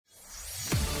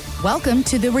Welcome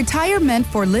to the Retirement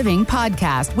for Living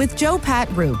podcast with Joe Pat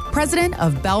Roop, president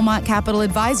of Belmont Capital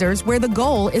Advisors, where the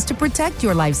goal is to protect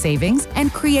your life savings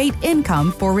and create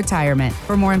income for retirement.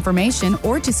 For more information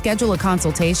or to schedule a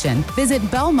consultation,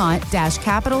 visit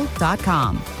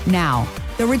belmont-capital.com. Now,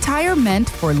 the Retirement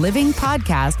for Living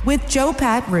podcast with Joe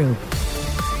Pat Roop.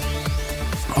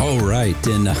 All right.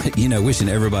 And, wishing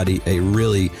everybody a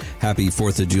really happy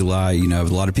 4th of July. A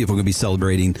lot of people are going to be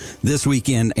celebrating this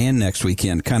weekend and next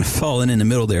weekend, kind of falling in the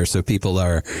middle there. So people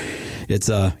are,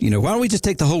 why don't we just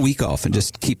take the whole week off and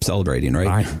just keep celebrating,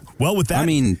 right? Well, with that,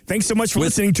 thanks so much for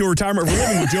listening to Retirement for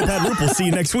Living with Joe Pat Roop. We'll see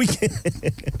you next week.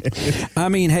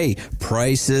 Hey,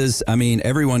 prices.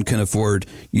 Everyone can afford,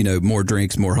 more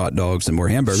drinks, more hot dogs, and more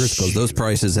hamburgers because those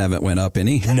prices haven't went up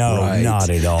any. No, right? Not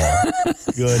at all.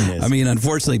 Goodness.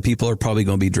 Unfortunately, people are probably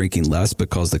going to be drinking less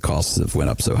because the costs have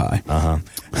went up so high.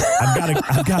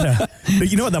 I've got to, but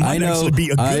you know what? That might actually be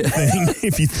a good thing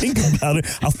if you think about it.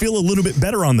 I'll feel a little bit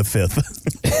better on the 5th.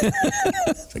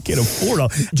 I can't afford all.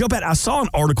 Joe Pat, I saw an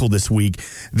article this week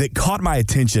that caught my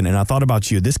attention, and I thought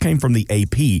about you. This came from the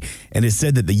AP, and it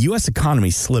said that the U.S.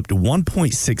 economy slipped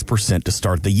 1.6% to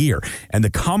start the year, and the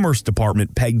Commerce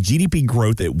Department pegged GDP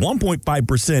growth at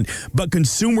 1.5%, but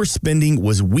consumer spending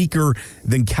was weaker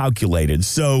than calculated.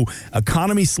 So,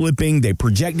 economy slipping, they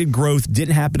projected growth,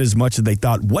 didn't happen as much as they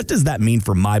thought. What does that mean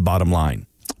for my bottom line?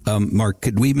 Mark,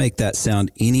 could we make that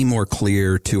sound any more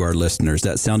clear to our listeners?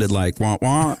 That sounded like wah,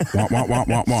 wah, wah, wah, wah,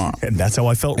 wah, wah. And that's how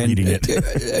I felt reading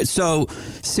it. So,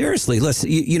 seriously,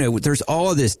 there's all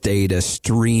of this data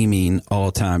streaming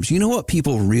all times. You know what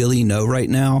people really know right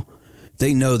now?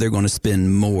 They know they're going to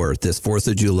spend more this 4th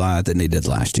of July than they did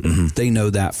last year. Mm-hmm. They know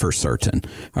that for certain.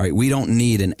 All right. We don't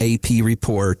need an AP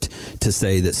report to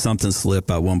say that something slipped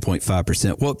by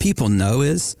 1.5%. What people know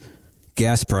is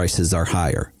gas prices are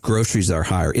higher. Groceries are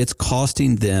higher. It's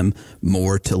costing them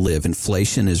more to live.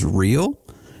 Inflation is real,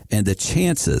 and the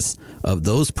chances of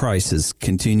those prices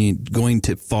going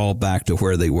to fall back to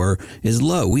where they were is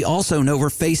low. We also know we're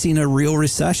facing a real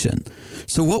recession.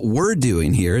 So what we're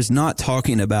doing here is not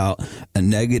talking about a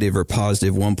negative or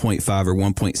positive 1.5 or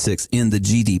 1.6 in the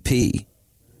GDP.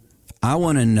 I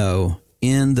want to know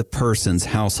in the person's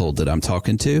household that I'm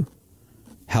talking to,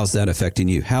 how's that affecting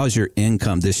you? How's your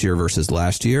income this year versus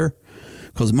last year?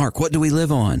 Because, Mark, what do we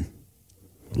live on?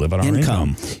 Live on our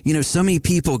income. So many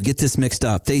people get this mixed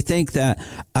up. They think that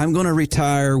I'm going to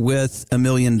retire with $1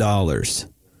 million.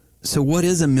 So what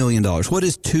is $1 million? What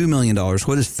is $2 million?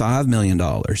 What is $5 million?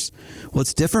 Well,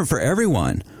 it's different for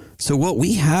everyone. So what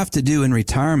we have to do in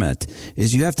retirement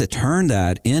is you have to turn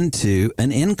that into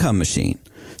an income machine.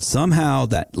 Somehow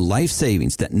that life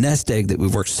savings, that nest egg that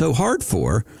we've worked so hard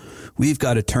for, we've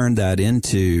got to turn that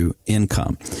into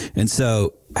income. And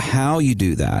so how you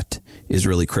do that is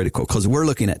really critical because we're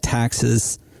looking at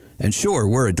taxes. And sure,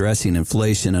 we're addressing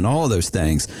inflation and all of those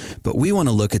things, but we want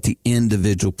to look at the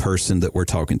individual person that we're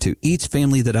talking to. Each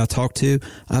family that I talk to,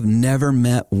 I've never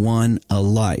met one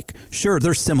alike. Sure,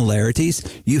 there's similarities.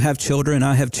 You have children,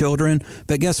 I have children,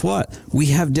 but guess what? We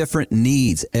have different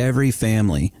needs. Every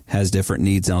family has different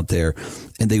needs out there,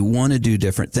 and they want to do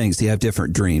different things. They have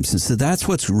different dreams. And so that's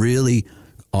what's really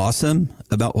awesome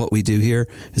about what we do here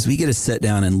is we get to sit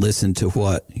down and listen to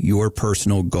what your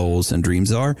personal goals and dreams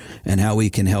are and how we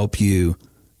can help you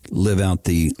live out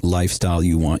the lifestyle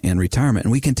you want in retirement.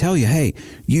 And we can tell you, hey,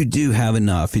 you do have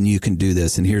enough and you can do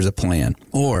this and here's a plan.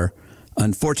 Or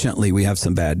unfortunately, we have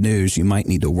some bad news. You might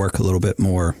need to work a little bit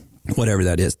more, whatever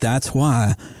that is. That's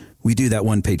why we do that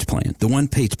one-page plan. The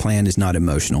one-page plan is not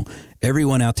emotional.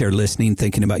 Everyone out there listening,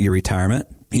 thinking about your retirement,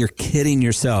 you're kidding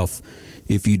yourself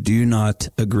if you do not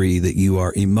agree that you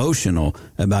are emotional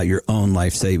about your own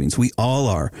life savings. We all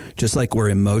are, just like we're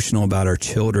emotional about our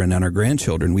children and our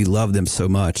grandchildren. We love them so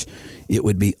much. It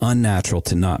would be unnatural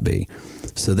to not be.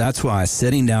 So that's why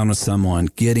sitting down with someone,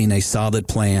 getting a solid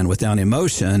plan without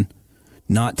emotion,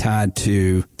 not tied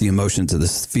to the emotions of the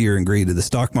fear and greed of the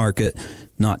stock market,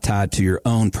 not tied to your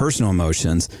own personal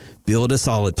emotions, build a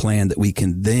solid plan that we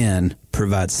can then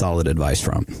provide solid advice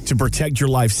from. To protect your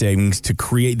life savings, to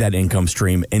create that income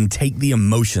stream, and take the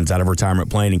emotions out of retirement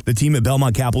planning. The team at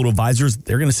Belmont Capital Advisors,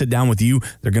 they're going to sit down with you.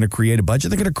 They're going to create a budget.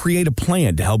 They're going to create a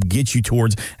plan to help get you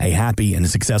towards a happy and a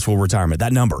successful retirement.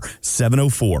 That number,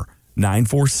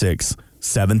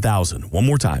 704-946-7000. One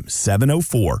more time,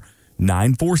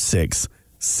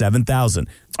 704-946-7000.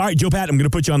 All right, Joe Pat, I'm going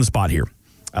to put you on the spot here.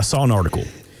 I saw an article.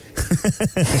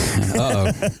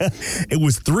 Uh-oh. It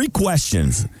was 3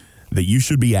 questions that you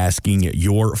should be asking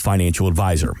your financial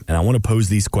advisor. And I want to pose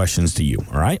these questions to you,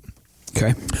 all right?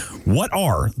 Okay. What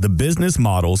are the business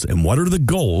models and what are the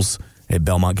goals at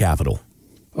Belmont Capital?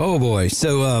 Oh, boy.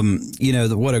 So,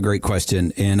 what a great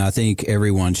question. And I think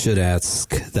everyone should ask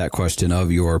that question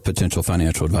of your potential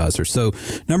financial advisor. So,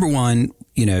 number one,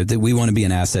 that we want to be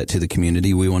an asset to the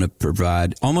community. We want to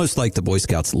provide, almost like the Boy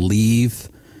Scouts, leave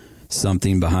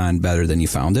something behind better than you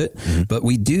found it. Mm-hmm. But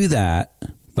we do that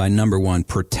by, number one,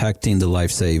 protecting the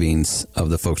life savings of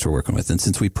the folks we're working with. And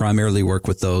since we primarily work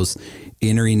with those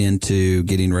entering into,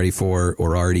 getting ready for,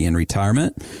 or already in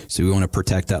retirement, so we want to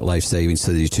protect that life savings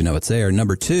so that you know it's there.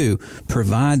 Number two,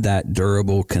 provide that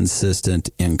durable, consistent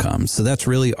income. So that's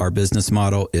really our business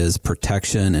model, is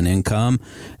protection and income.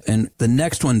 And the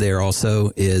next one there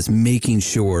also is making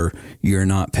sure you're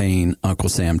not paying Uncle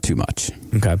Sam too much.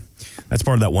 Okay. That's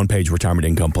part of that one-page retirement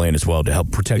income plan as well, to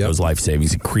help protect those life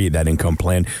savings and create that income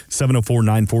plan.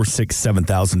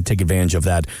 704-946-7000. Take advantage of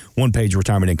that one-page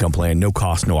retirement income plan. No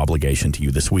cost, no obligation to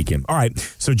you this weekend. All right.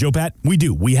 So, Joe Pat,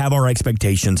 we have our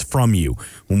expectations from you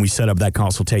when we set up that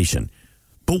consultation.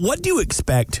 But what do you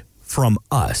expect from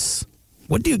us?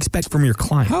 What do you expect from your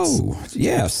clients? Oh,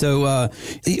 yeah. So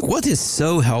what is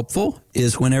so helpful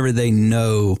is whenever they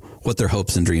know what their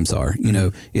hopes and dreams are.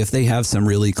 If they have some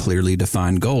really clearly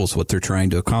defined goals, what they're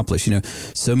trying to accomplish.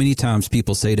 So many times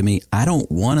people say to me, I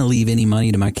don't want to leave any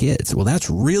money to my kids. Well, that's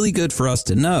really good for us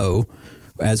to know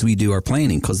as we do our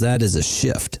planning, because that is a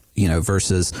shift,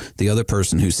 versus the other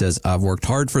person who says, I've worked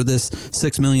hard for this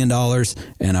 $6 million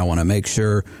and I want to make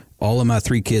sure all of my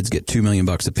 3 kids get $2 million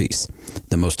a piece,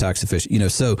 the most tax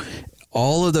efficient, so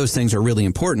all of those things are really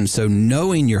important. So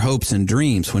knowing your hopes and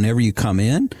dreams whenever you come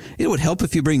in, it would help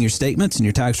if you bring your statements and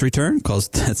your tax return, because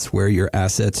that's where your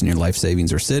assets and your life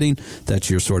savings are sitting. That's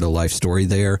your sort of life story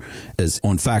there, is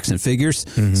on facts and figures.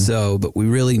 Mm-hmm. So, but we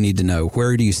really need to know,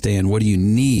 where do you stand? What do you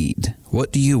need?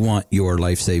 What do you want your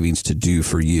life savings to do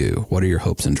for you? What are your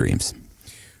hopes and dreams?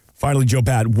 Finally, Joe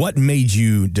Pat, what made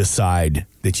you decide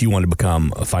that you want to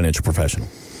become a financial professional?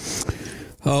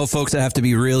 Oh, folks, I have to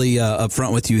be really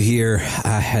upfront with you here.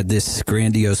 I had this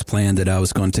grandiose plan that I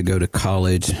was going to go to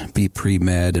college, be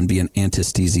pre-med, and be an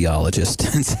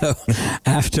anesthesiologist. And so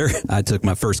after I took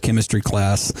my first chemistry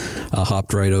class, I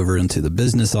hopped right over into the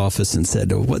business office and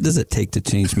said, what does it take to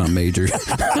change my major?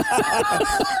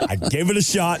 I gave it a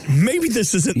shot. Maybe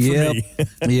this isn't for me.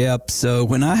 Yep. So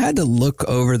when I had to look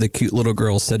over the cute little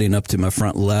girl sitting up to my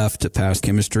front left to pass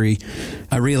chemistry,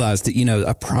 I realized that,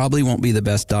 I probably won't be the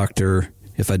best doctor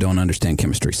if I don't understand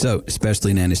chemistry. So,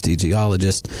 especially an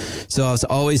anesthesiologist. So I was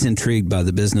always intrigued by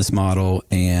the business model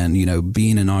and,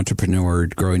 being an entrepreneur,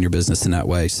 growing your business in that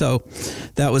way. So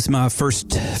that was my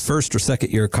first or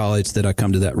second year of college that I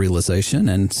come to that realization,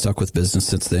 and stuck with business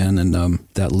since then. And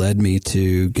that led me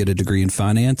to get a degree in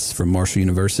finance from Marshall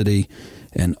University.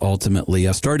 And ultimately,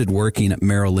 I started working at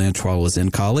Merrill Lynch while I was in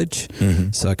college.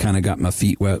 Mm-hmm. So I kind of got my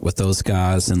feet wet with those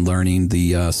guys and learning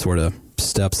the sort of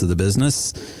steps of the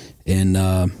business. And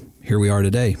here we are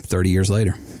today, 30 years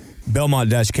later.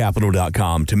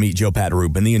 Belmont-capital.com to meet Joe Pat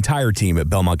Roop and the entire team at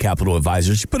Belmont Capital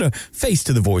Advisors. You put a face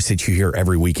to the voice that you hear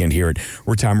every weekend here at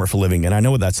Retirement for Living. And I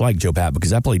know what that's like, Joe Pat,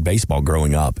 because I played baseball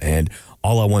growing up, and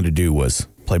all I wanted to do was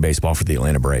play baseball for the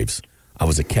Atlanta Braves. I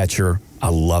was a catcher. I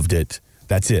loved it.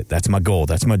 That's it. That's my goal.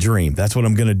 That's my dream. That's what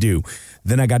I'm going to do.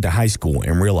 Then I got to high school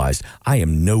and realized I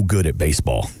am no good at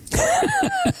baseball.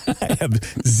 I have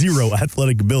zero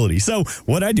athletic ability. So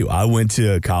what I do, I went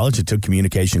to college and took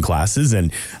communication classes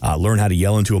and learned how to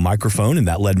yell into a microphone. And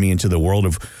that led me into the world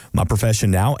of my profession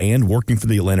now and working for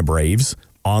the Atlanta Braves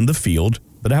on the field.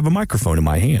 But I have a microphone in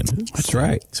my hand. That's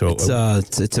right. So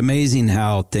it's amazing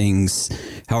how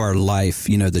our life,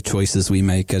 the choices we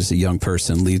make as a young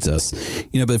person leads us.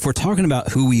 But if we're talking about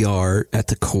who we are at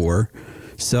the core,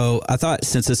 so I thought,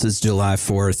 since this is July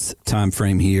 4th time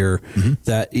frame here, mm-hmm.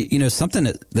 that, something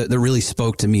that really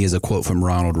spoke to me is a quote from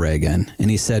Ronald Reagan.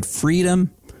 And he said, freedom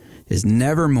is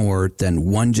never more than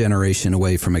one generation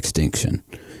away from extinction.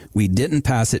 We didn't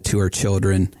pass it to our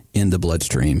children in the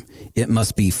bloodstream. It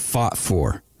must be fought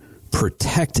for,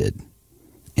 protected,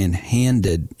 and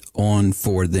handed on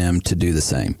for them to do the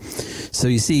same. So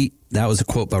you see, that was a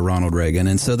quote by Ronald Reagan.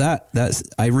 And so that's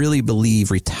I really believe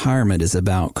retirement is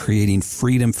about creating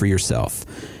freedom for yourself.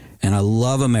 And I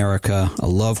love America. I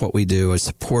love what we do. I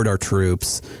support our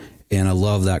troops. And I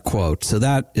love that quote. So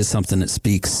that is something that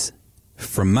speaks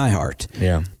from my heart.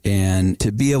 Yeah. And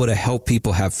to be able to help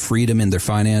people have freedom in their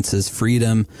finances,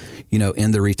 freedom,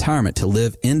 in their retirement, to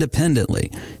live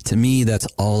independently. To me, that's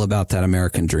all about that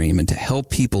American dream. And to help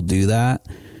people do that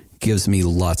gives me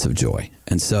lots of joy.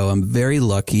 And so I'm very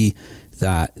lucky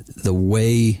that the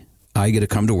way I get to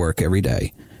come to work every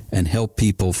day and help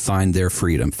people find their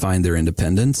freedom, find their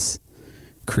independence,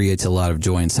 creates a lot of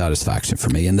joy and satisfaction for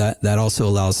me. And that also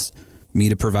allows me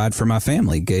to provide for my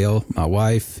family. Gail, my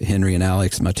wife, Henry and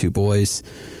Alex, my 2 boys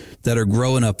that are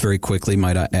growing up very quickly,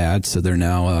 might I add. So they're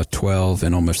now 12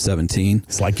 and almost 17.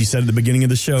 It's like you said at the beginning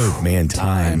of the show, man,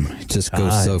 time just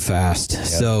goes so fast. Yep.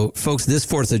 So, folks, this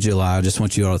 4th of July, I just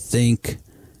want you all to think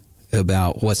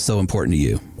about what's so important to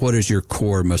you. What is your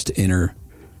core, most inner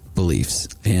beliefs?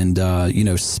 And,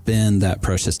 spend that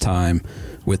precious time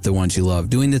with the ones you love,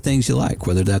 doing the things you like,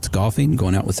 whether that's golfing,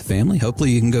 going out with the family.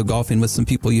 Hopefully you can go golfing with some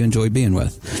people you enjoy being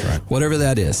with. That's right. Whatever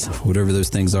that is, whatever those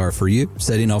things are for you.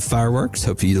 Setting off fireworks.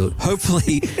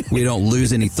 Hopefully we don't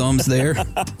lose any thumbs there,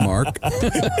 Mark.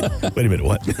 Wait a minute,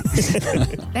 what?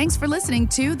 Thanks for listening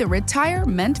to the Retire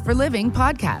Meant for Living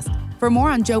podcast. For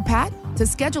more on Joe Pat, to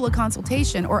schedule a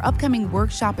consultation or upcoming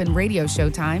workshop and radio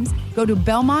show times, go to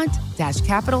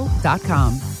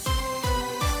belmont-capital.com.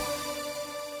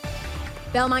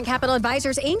 Belmont Capital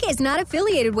Advisors, Inc. is not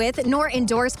affiliated with nor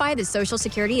endorsed by the Social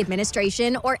Security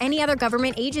Administration or any other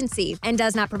government agency and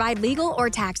does not provide legal or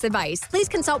tax advice. Please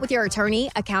consult with your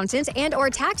attorney, accountant, and or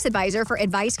tax advisor for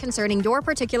advice concerning your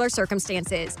particular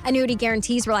circumstances. Annuity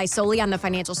guarantees rely solely on the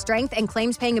financial strength and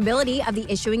claims paying ability of the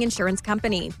issuing insurance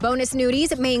company. Bonus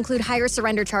annuities may include higher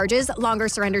surrender charges, longer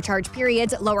surrender charge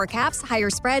periods, lower caps, higher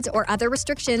spreads, or other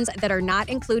restrictions that are not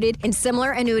included in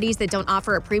similar annuities that don't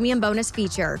offer a premium bonus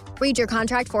feature. Read your contract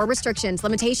for restrictions,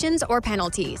 limitations, or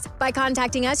penalties. By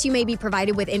contacting us, you may be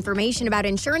provided with information about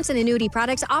insurance and annuity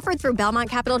products offered through Belmont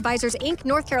Capital Advisors, Inc.,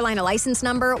 North Carolina license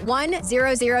number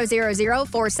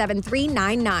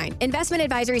 10000047399. Investment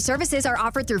advisory services are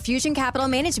offered through Fusion Capital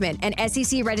Management, an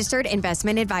SEC-registered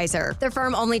investment advisor. The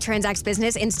firm only transacts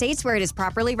business in states where it is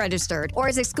properly registered or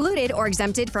is excluded or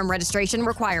exempted from registration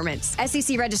requirements.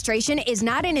 SEC registration is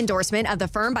not an endorsement of the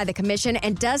firm by the Commission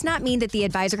and does not mean that the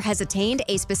advisor has attained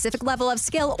a specific level of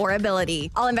skill or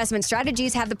ability. All investment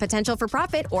strategies have the potential for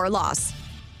profit or loss.